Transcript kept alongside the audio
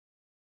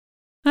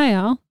Hi,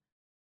 all.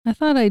 I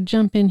thought I'd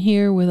jump in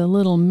here with a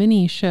little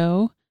mini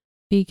show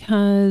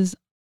because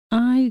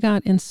I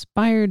got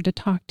inspired to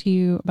talk to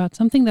you about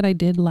something that I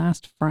did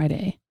last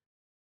Friday.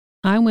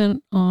 I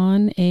went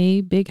on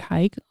a big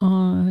hike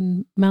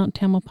on Mount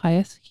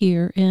Tamalpais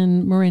here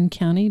in Marin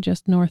County,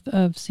 just north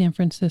of San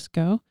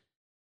Francisco.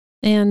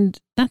 And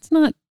that's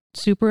not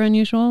super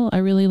unusual. I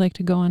really like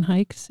to go on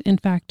hikes. In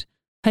fact,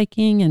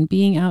 hiking and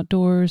being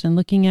outdoors and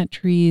looking at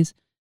trees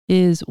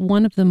is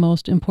one of the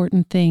most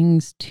important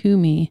things to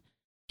me.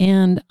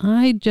 And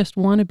I just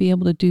want to be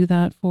able to do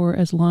that for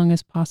as long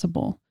as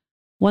possible.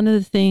 One of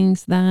the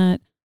things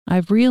that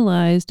I've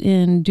realized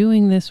in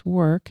doing this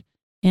work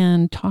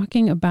and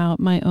talking about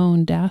my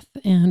own death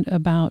and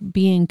about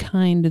being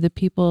kind to the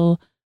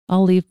people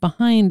I'll leave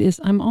behind is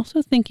I'm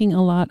also thinking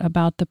a lot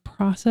about the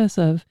process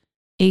of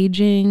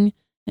aging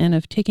and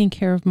of taking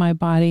care of my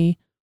body.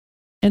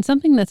 And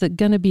something that's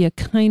going to be a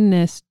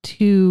kindness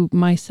to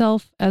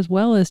myself as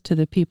well as to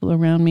the people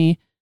around me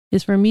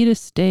is for me to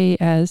stay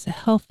as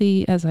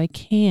healthy as I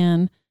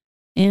can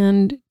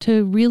and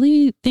to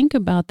really think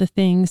about the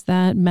things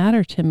that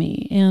matter to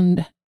me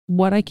and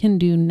what I can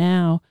do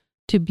now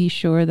to be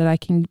sure that I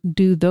can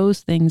do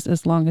those things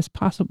as long as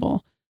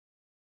possible.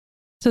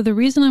 So the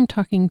reason I'm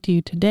talking to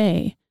you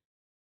today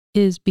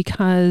is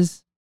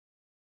because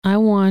I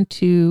want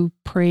to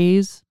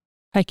praise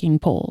hiking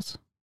poles.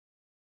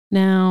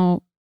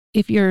 Now,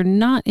 if you're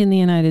not in the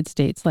United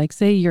States, like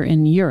say you're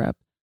in Europe,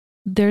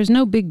 there's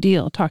no big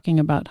deal talking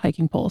about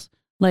hiking poles.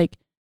 Like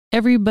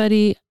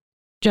everybody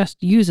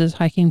just uses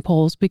hiking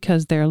poles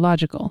because they're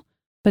logical.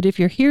 But if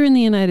you're here in the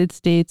United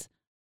States,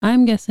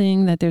 I'm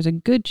guessing that there's a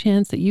good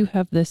chance that you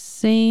have the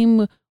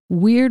same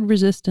weird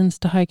resistance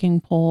to hiking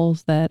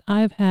poles that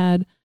I've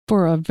had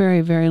for a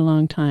very, very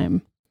long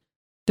time.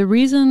 The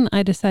reason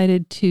I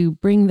decided to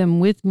bring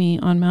them with me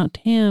on Mount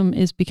Tam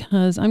is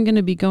because I'm going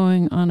to be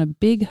going on a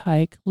big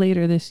hike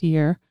later this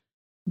year,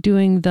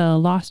 doing the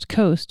Lost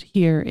Coast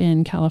here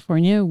in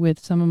California with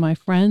some of my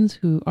friends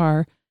who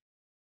are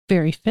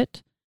very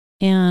fit.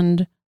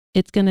 And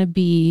it's going to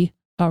be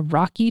a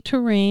rocky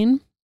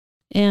terrain.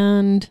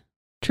 And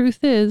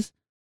truth is,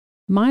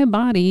 my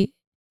body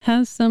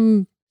has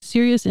some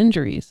serious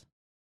injuries.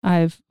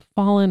 I've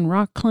fallen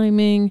rock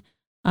climbing.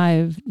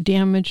 I've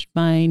damaged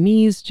my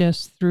knees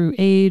just through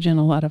age and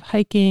a lot of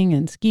hiking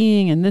and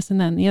skiing and this and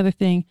that and the other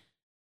thing.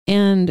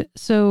 And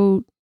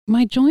so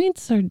my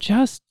joints are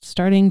just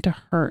starting to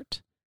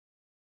hurt.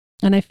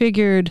 And I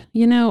figured,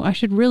 I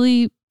should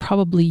really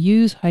probably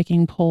use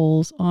hiking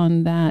poles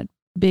on that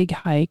big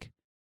hike.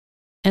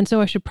 And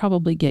so I should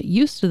probably get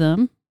used to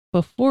them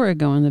before I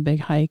go on the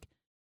big hike.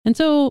 And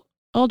so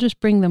I'll just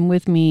bring them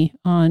with me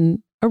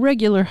on a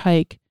regular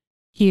hike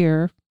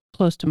here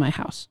close to my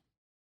house.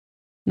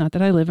 Not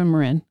that I live in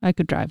Marin. I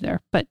could drive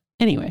there. But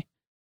anyway,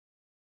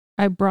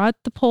 I brought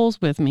the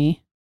poles with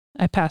me.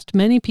 I passed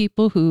many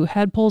people who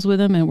had poles with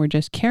them and were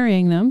just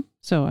carrying them.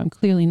 So I'm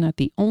clearly not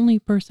the only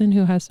person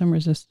who has some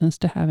resistance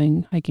to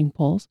having hiking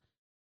poles.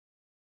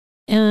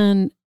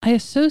 And I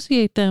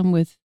associate them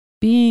with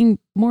being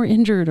more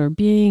injured or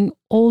being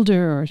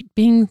older or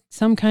being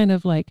some kind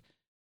of like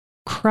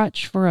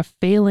crutch for a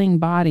failing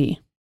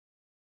body.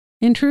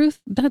 In truth,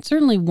 that's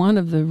certainly one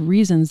of the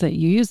reasons that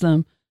you use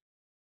them.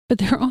 But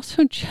they're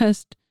also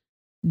just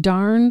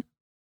darn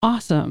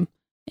awesome.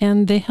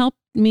 And they helped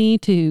me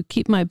to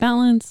keep my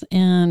balance.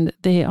 And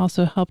they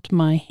also helped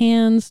my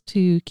hands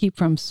to keep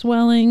from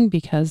swelling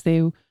because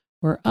they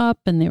were up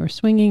and they were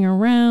swinging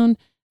around.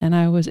 And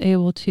I was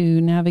able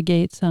to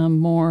navigate some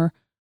more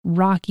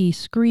rocky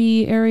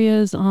scree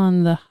areas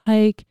on the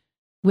hike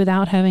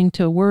without having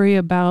to worry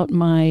about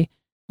my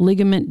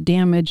ligament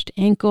damaged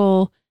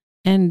ankle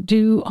and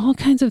do all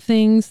kinds of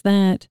things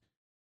that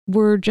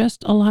were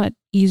just a lot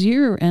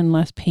easier and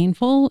less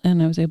painful.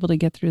 And I was able to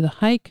get through the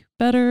hike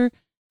better.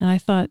 And I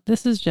thought,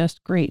 this is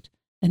just great.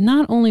 And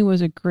not only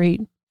was it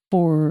great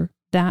for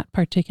that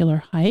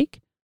particular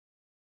hike,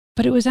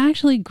 but it was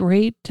actually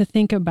great to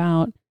think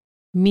about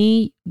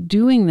me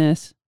doing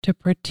this to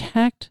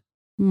protect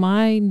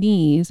my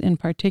knees in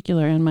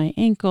particular and my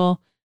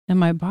ankle and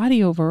my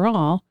body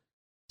overall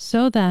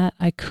so that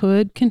I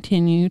could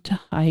continue to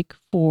hike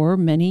for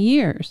many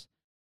years.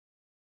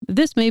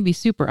 This may be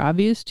super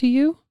obvious to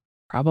you.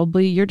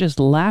 Probably you're just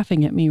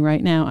laughing at me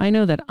right now. I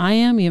know that I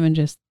am, even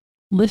just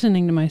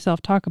listening to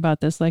myself talk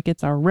about this like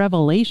it's a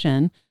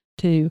revelation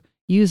to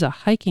use a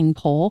hiking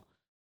pole,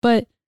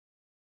 but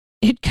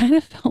it kind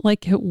of felt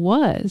like it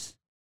was.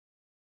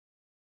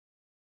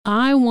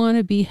 I want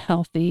to be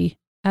healthy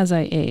as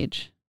I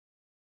age.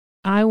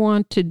 I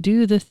want to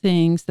do the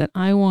things that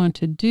I want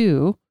to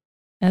do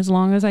as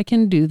long as I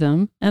can do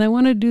them, and I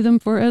want to do them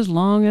for as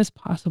long as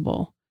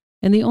possible.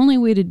 And the only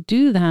way to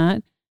do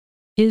that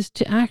is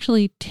to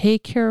actually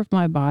take care of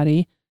my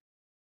body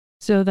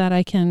so that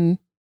I can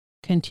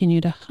continue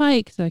to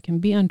hike, so I can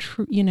be on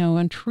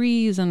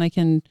trees and I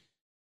can,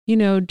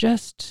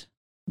 just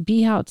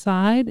be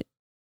outside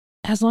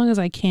as long as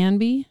I can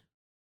be.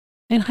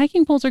 And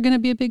hiking poles are going to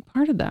be a big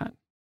part of that.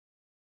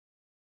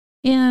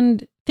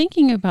 And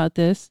thinking about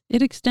this,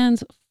 it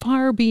extends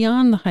far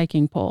beyond the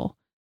hiking pole.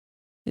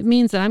 It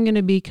means that I'm going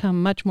to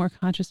become much more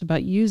conscious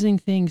about using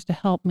things to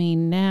help me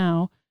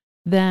now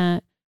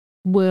that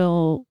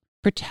will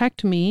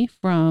protect me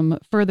from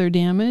further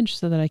damage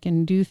so that I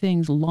can do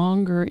things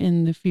longer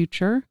in the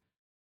future.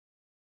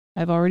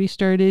 I've already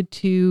started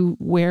to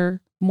wear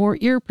more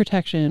ear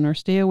protection or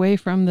stay away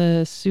from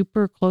the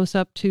super close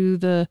up to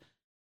the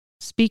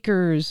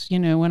speakers,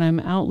 when I'm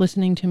out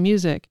listening to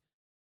music.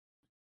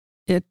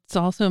 It's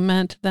also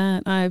meant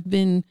that I've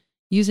been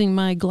using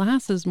my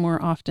glasses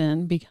more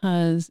often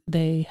because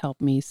they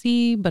help me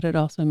see, but it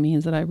also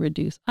means that I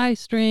reduce eye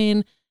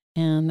strain,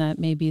 and that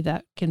maybe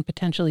that can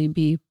potentially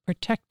be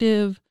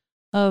protective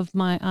of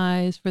my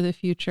eyes for the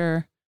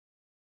future.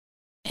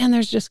 And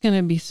there's just going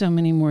to be so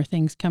many more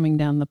things coming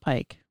down the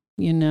pike.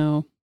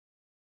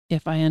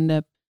 If I end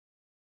up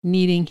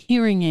needing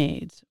hearing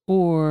aids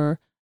or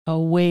a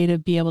way to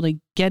be able to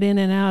get in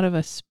and out of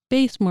a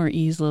space more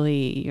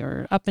easily,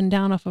 or up and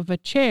down off of a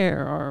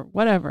chair or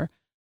whatever,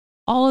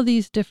 all of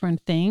these different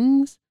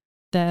things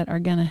that are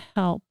going to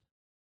help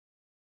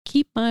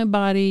keep my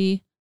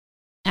body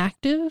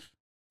active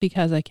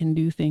because I can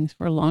do things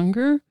for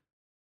longer,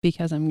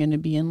 because I'm going to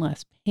be in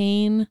less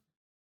pain.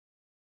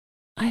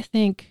 I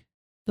think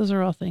those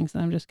are all things that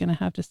I'm just going to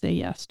have to say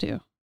yes to.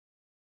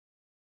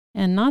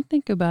 And not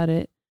think about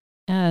it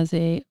as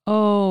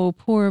oh,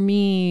 poor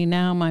me,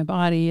 now my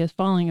body is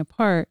falling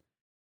apart.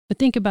 But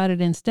think about it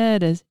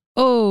instead as,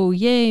 oh,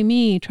 yay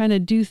me, trying to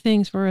do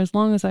things for as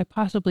long as I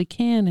possibly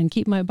can and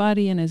keep my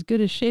body in as good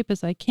a shape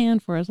as I can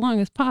for as long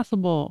as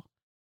possible.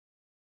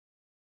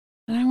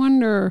 And I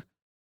wonder,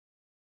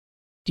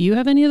 do you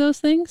have any of those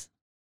things?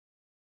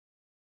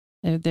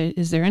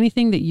 Is there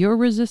anything that you're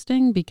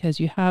resisting because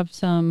you have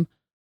some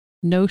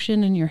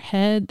notion in your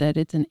head that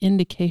it's an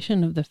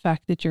indication of the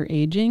fact that you're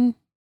aging?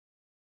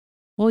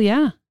 Well,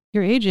 yeah,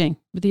 you're aging,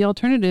 but the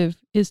alternative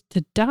is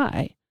to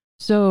die.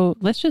 So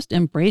let's just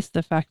embrace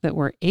the fact that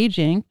we're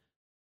aging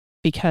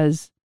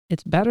because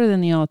it's better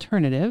than the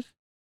alternative,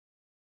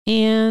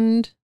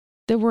 and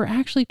that we're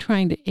actually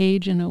trying to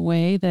age in a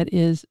way that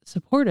is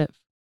supportive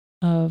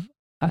of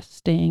us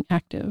staying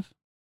active.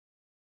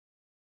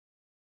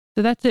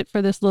 So that's it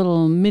for this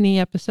little mini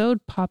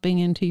episode popping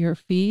into your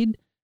feed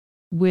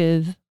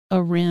with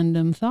a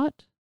random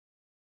thought.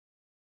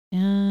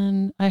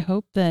 And I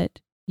hope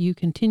that you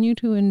continue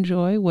to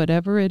enjoy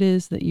whatever it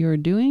is that you're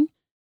doing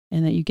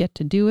and that you get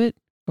to do it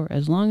for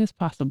as long as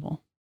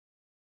possible.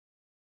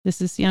 This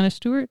is Sienna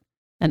Stewart,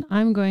 and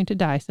I'm going to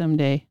die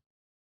someday,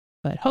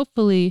 but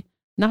hopefully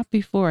not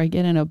before I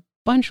get in a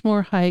bunch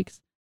more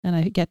hikes and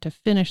I get to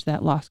finish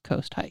that Lost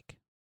Coast hike.